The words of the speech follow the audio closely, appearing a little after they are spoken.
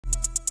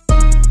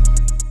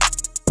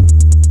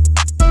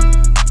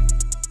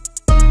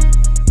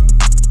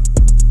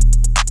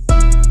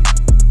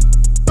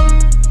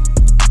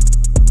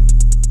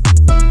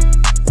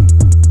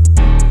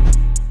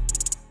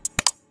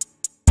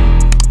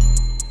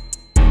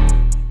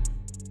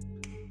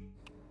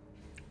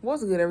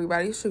What's good,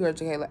 everybody? It's your girl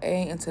Gelixr,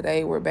 and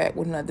today we're back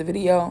with another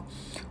video.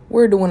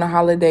 We're doing a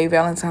holiday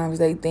Valentine's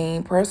Day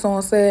theme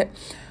press-on set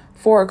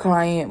for a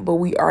client, but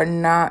we are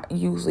not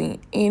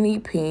using any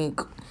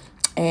pink,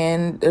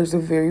 and there's a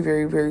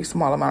very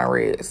small amount of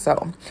red.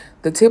 So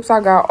the tips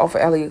I got off of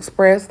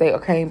AliExpress, they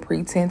came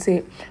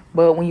pre-tinted,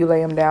 but when you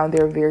lay them down,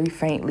 they're very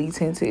faintly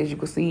tinted, as you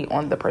can see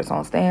on the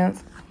press-on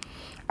stands.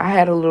 I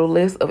had a little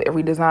list of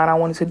every design I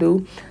wanted to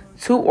do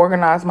to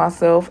organize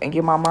myself and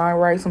get my mind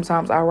right.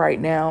 Sometimes I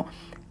write down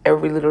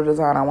every little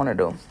design I want to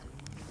do.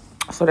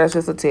 So that's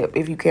just a tip.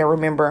 If you can't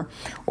remember,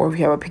 or if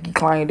you have a picky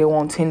client, they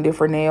want 10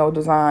 different nail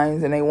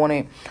designs and they want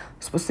it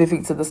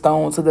specific to the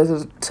stone, to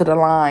the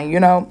line,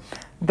 you know,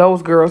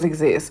 those girls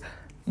exist.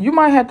 You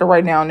might have to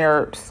write down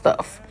their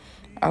stuff.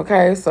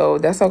 Okay, so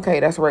that's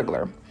okay. That's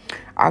regular.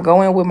 I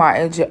go in with my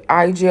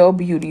iGel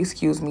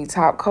Beauty,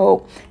 top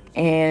coat.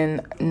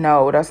 And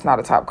no, that's not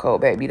a top coat,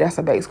 baby. That's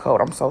a base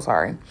coat. I'm so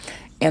sorry.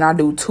 And I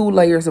do 2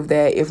 layers of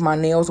that. If my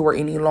nails were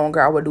any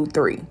longer, I would do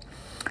 3.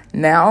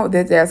 Now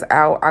that that's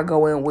out, I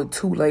go in with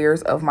 2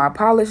 layers of my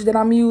polish that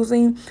I'm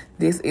using.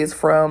 This is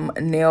from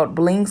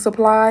Bling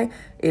Supply.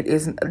 It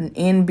is an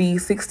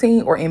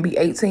NB16 or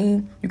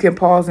NB18. You can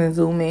pause and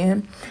zoom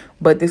in.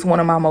 But this is one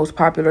of my most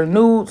popular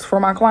nudes for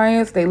my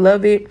clients. They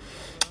love it.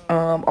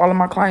 All of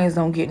my clients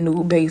don't get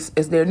nude base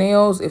as their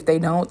nails. If they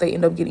don't, they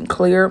end up getting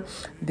clear.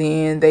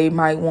 Then they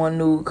might want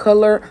nude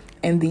color.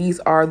 And these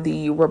are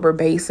the rubber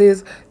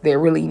bases that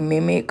really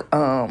mimic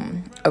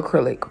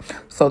acrylic.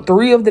 So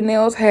 3 of the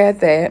nails had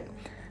that.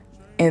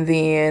 And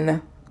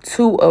then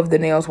 2 of the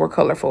nails were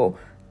colorful.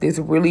 This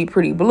really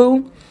pretty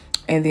blue.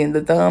 And then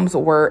the thumbs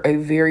were a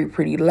very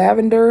pretty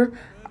lavender.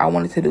 I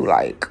wanted to do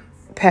like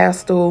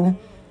pastel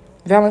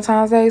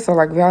Valentine's Day. So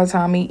like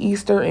Valentine me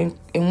Easter in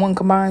one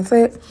combined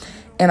set.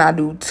 And I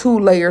do 2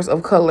 layers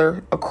of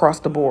color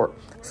across the board.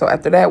 So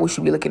after that, we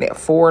should be looking at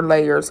 4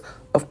 layers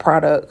of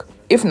product,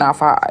 if not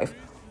 5,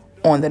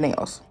 on the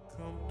nails.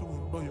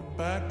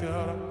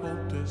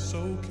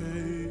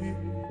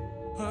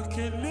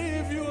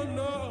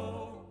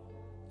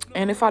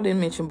 And if I didn't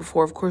mention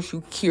before, of course,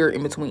 you cure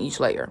in between each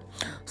layer.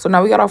 So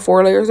now we got our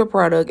 4 layers of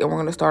product, and we're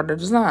going to start the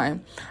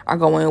design. I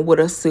go in with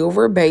a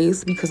silver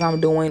base because I'm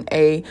doing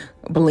a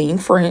Bling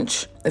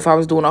French. If I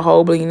was doing a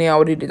whole bling nail, I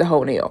would have did the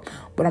whole nail.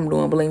 But I'm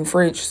doing Bling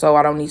French, so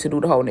I don't need to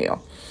do the whole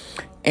nail.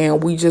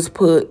 And we just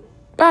put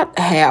about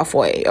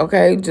halfway,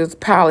 okay? Just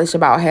polish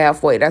about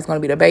halfway. That's going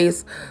to be the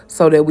base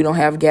so that we don't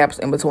have gaps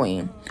in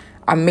between.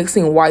 I'm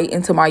mixing white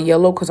into my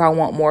yellow because I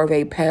want more of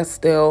a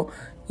pastel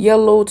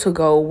yellow to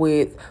go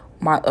with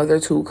my other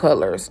 2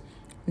 colors.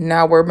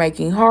 Now we're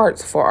making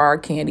hearts for our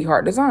candy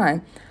heart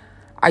design.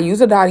 I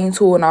use a dotting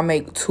tool and I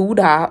make 2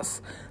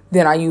 dots.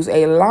 Then I use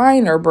a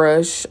liner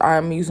brush.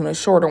 I'm using a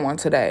shorter one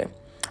today.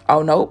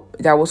 Oh, nope.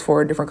 That was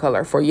for a different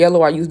color. For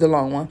yellow, I used the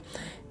long one.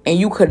 And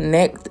you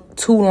connect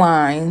 2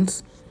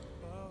 lines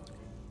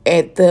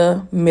at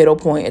the middle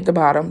point at the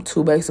bottom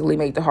to basically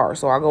make the heart.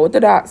 So I go with the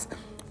dots.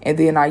 And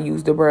then I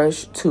use the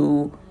brush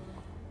to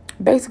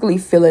basically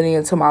fill it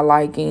in to my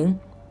liking.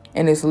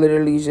 And it's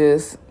literally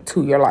just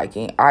to your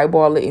liking.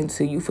 Eyeball it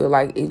until you feel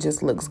like it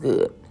just looks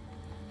good.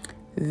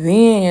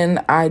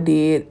 Then I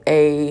did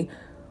a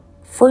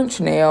French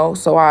nail,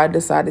 so I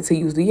decided to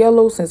use the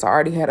yellow since I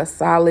already had a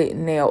solid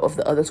nail of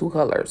the other 2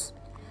 colors.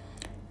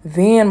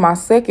 Then my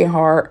second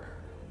heart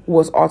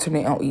was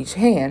alternate on each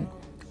hand.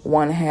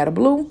 One had a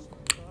blue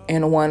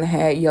and one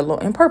had yellow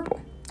and purple.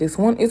 This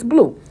one is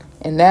blue.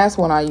 And that's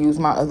when I use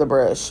my other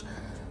brush.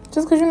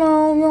 Just because, you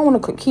know, you don't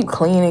want to keep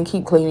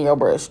cleaning your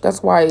brush.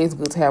 That's why it's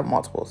good to have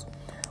multiples.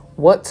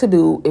 What to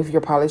do if your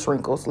polish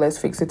wrinkles. Let's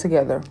fix it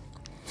together.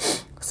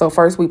 So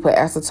first we put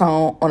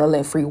acetone on a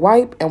lint-free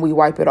wipe and we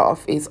wipe it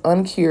off. It's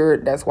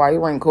uncured. That's why it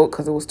wrinkled,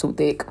 because it was too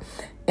thick.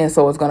 And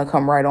so it's going to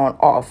come right on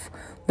off.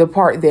 The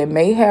part that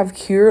may have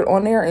cured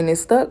on there and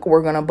it's stuck,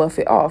 we're going to buff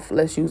it off.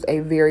 Let's use a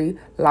very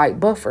light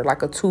buffer,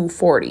 like a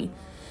 240.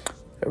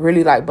 A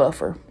really light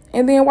buffer.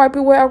 And then wipe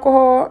it with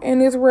alcohol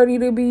and it's ready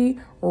to be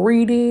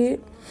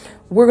redid.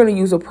 We're going to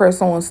use a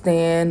press-on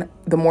stand,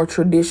 the more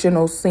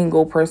traditional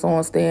single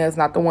press-on stands,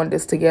 not the one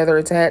that's together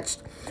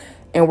attached.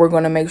 And we're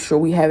going to make sure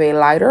we have a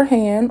lighter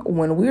hand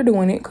when we're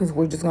doing it because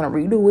we're just going to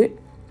redo it.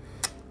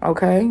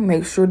 Okay,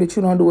 make sure that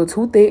you don't do it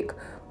too thick.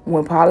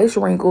 When polish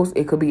wrinkles,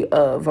 it could be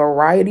a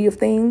variety of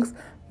things.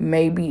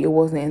 Maybe it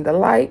wasn't in the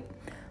light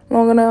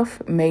long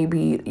enough.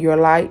 Maybe your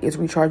light is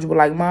rechargeable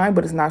like mine,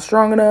 but it's not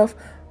strong enough.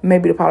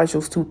 Maybe the polish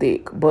was too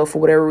thick, but for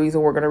whatever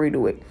reason, we're going to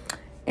redo it.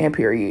 And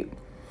period.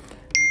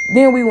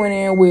 Then we went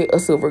in with a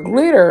silver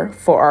glitter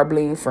for our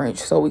Bling French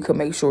so we could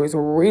make sure it's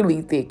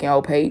really thick and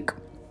opaque.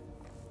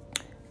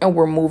 And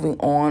we're moving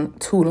on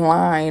to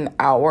line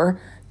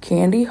our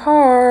candy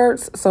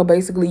hearts. So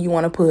basically you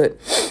want to put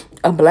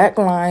a black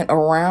line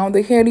around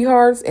the candy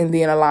hearts and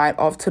then a line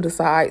off to the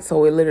side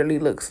so it literally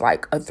looks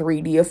like a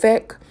 3D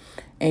effect.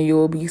 And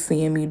you'll be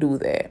seeing me do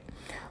that.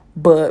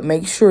 But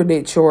make sure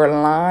that your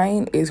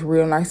line is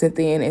real nice and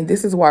thin. And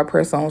this is why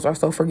press-ons are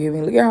so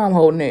forgiving. Look at how I'm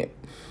holding it.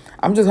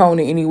 I'm just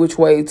holding it any which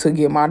way to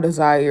get my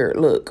desired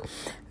look.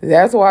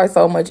 That's why it's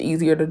so much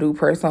easier to do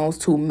press-ons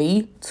to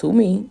me,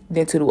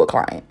 than to do a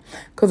client.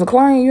 Because a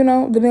client, you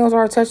know, the nails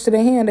are attached to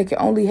their hand. They can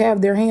only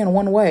have their hand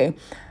one way.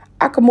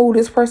 I can move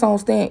this press-on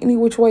stand any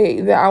which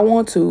way that I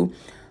want to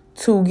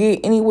get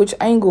any which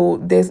angle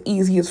that's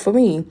easiest for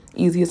me.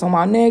 Easiest on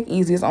my neck,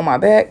 easiest on my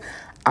back.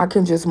 I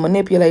can just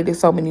manipulate it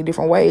so many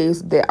different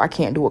ways that I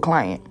can't do a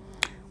client.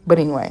 But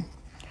anyway,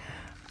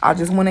 I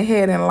just went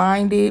ahead and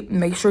lined it.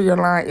 Make sure your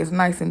line is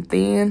nice and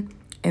thin.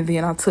 And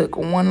then I took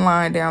one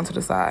line down to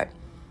the side.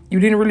 You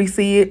didn't really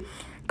see it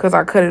because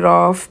I cut it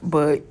off,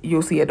 but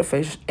you'll see at the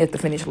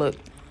finished look.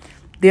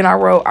 Then I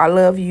wrote, I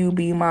love you,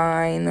 be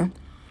mine,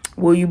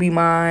 will you be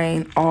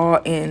mine, all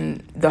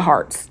in the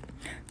hearts.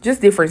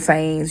 Just different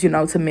sayings, you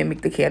know, to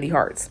mimic the candy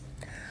hearts.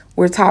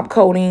 We're top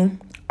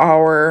coating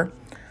our,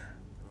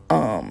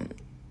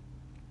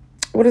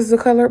 what is the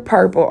color?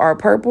 Purple. Our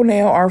purple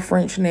nail, our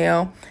French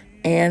nail,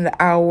 and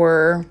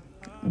our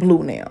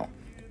blue nail.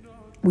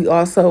 We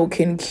also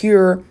can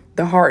cure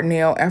the heart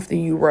nail after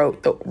you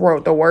wrote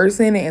the words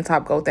in it and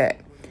top coat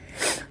that.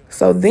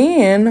 So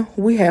then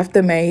we have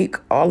to make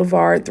all of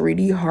our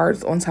 3D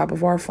hearts on top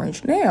of our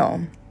French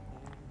nail.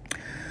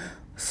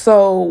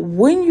 So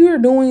when you're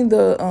doing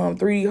the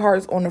 3D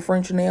hearts on the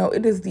French nail,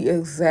 it is the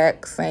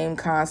exact same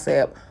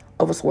concept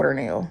of a sweater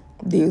nail.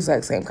 The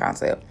exact same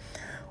concept.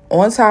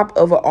 On top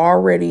of an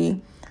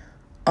already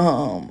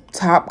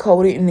top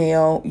coated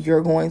nail,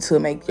 you're going to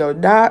make your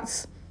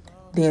dots,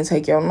 then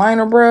take your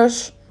liner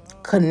brush,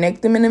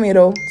 connect them in the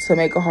middle to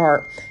make a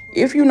heart.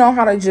 If you know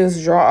how to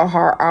just draw a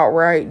heart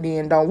outright,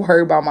 then don't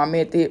worry about my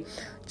method.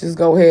 Just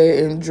go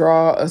ahead and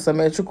draw a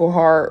symmetrical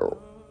heart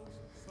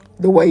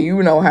the way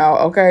you know how,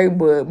 okay?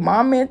 But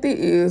my method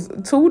is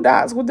 2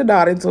 dots with the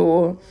dotting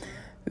tool,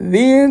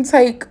 then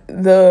take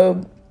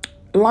the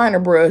liner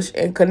brush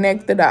and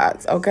connect the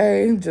dots,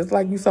 okay? Just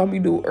like you saw me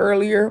do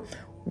earlier.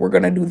 We're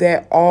going to do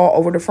that all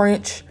over the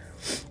French.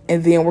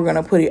 And then we're going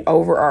to put it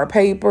over our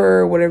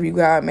paper, whatever you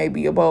got,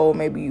 maybe a bowl,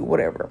 maybe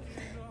whatever.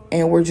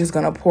 And we're just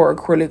going to pour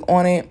acrylic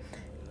on it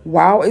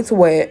while it's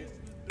wet.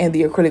 And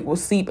the acrylic will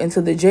seep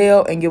into the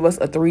gel and give us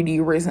a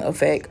 3D resin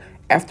effect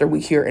after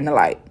we cure in the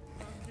light.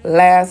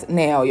 Last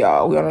nail,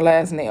 y'all. We're on the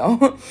last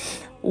nail.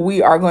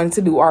 We are going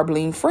to do our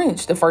Bling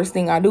French. The first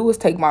thing I do is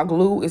take my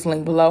glue. It's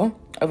linked below.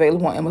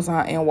 Available on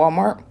Amazon and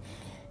Walmart.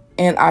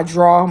 And I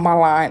draw my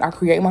line. I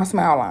create my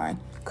smile line.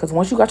 Because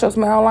once you got your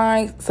smile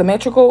line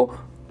symmetrical,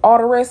 all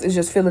the rest is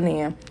just filling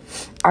in.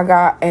 I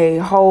got a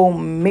whole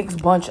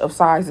mixed bunch of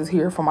sizes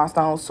here for my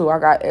stones too. I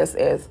got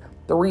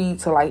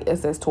SS3 to like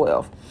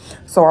SS12.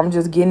 So I'm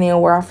just getting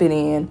in where I fit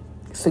in,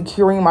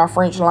 securing my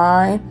French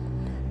line,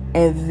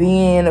 and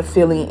then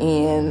filling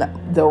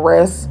in the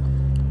rest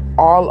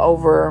all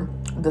over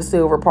the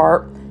silver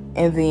part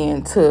and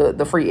then to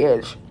the free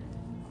edge.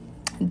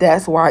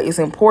 That's why it's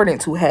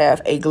important to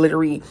have a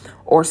glittery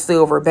or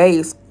silver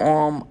base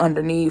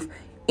underneath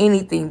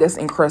anything that's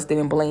encrusted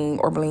in bling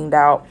or blinged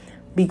out,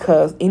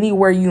 because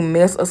anywhere you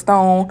miss a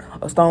stone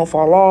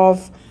fall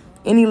off,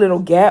 any little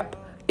gap,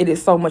 it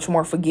is so much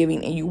more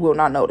forgiving and you will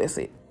not notice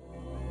it.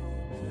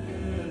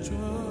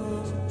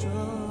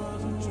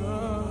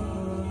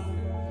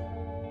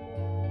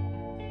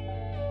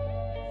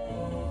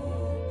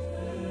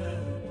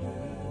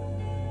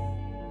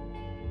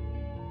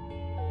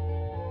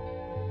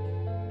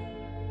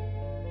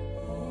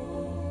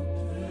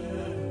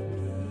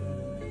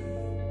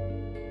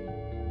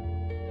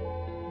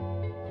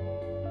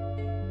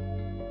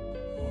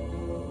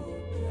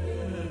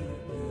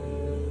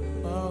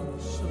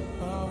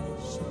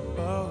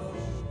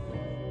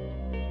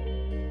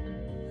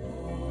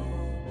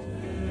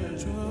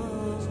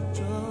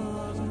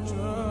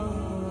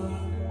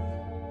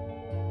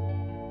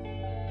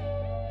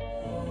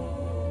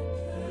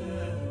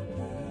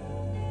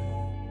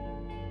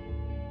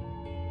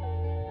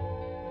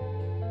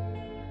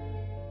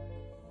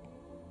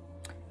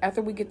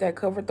 After we get that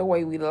covered the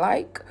way we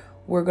like,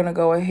 we're going to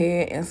go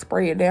ahead and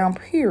spray it down,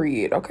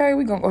 period. Okay,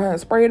 we're going to go ahead and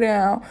spray it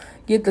down,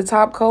 get the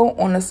top coat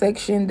on the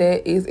section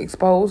that is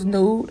exposed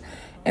nude,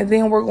 and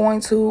then we're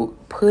going to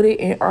put it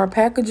in our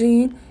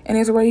packaging, and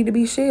it's ready to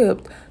be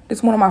shipped.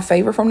 It's one of my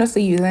favorite from the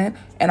season,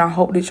 and I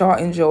hope that y'all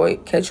enjoy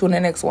it. Catch you in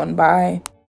the next one. Bye.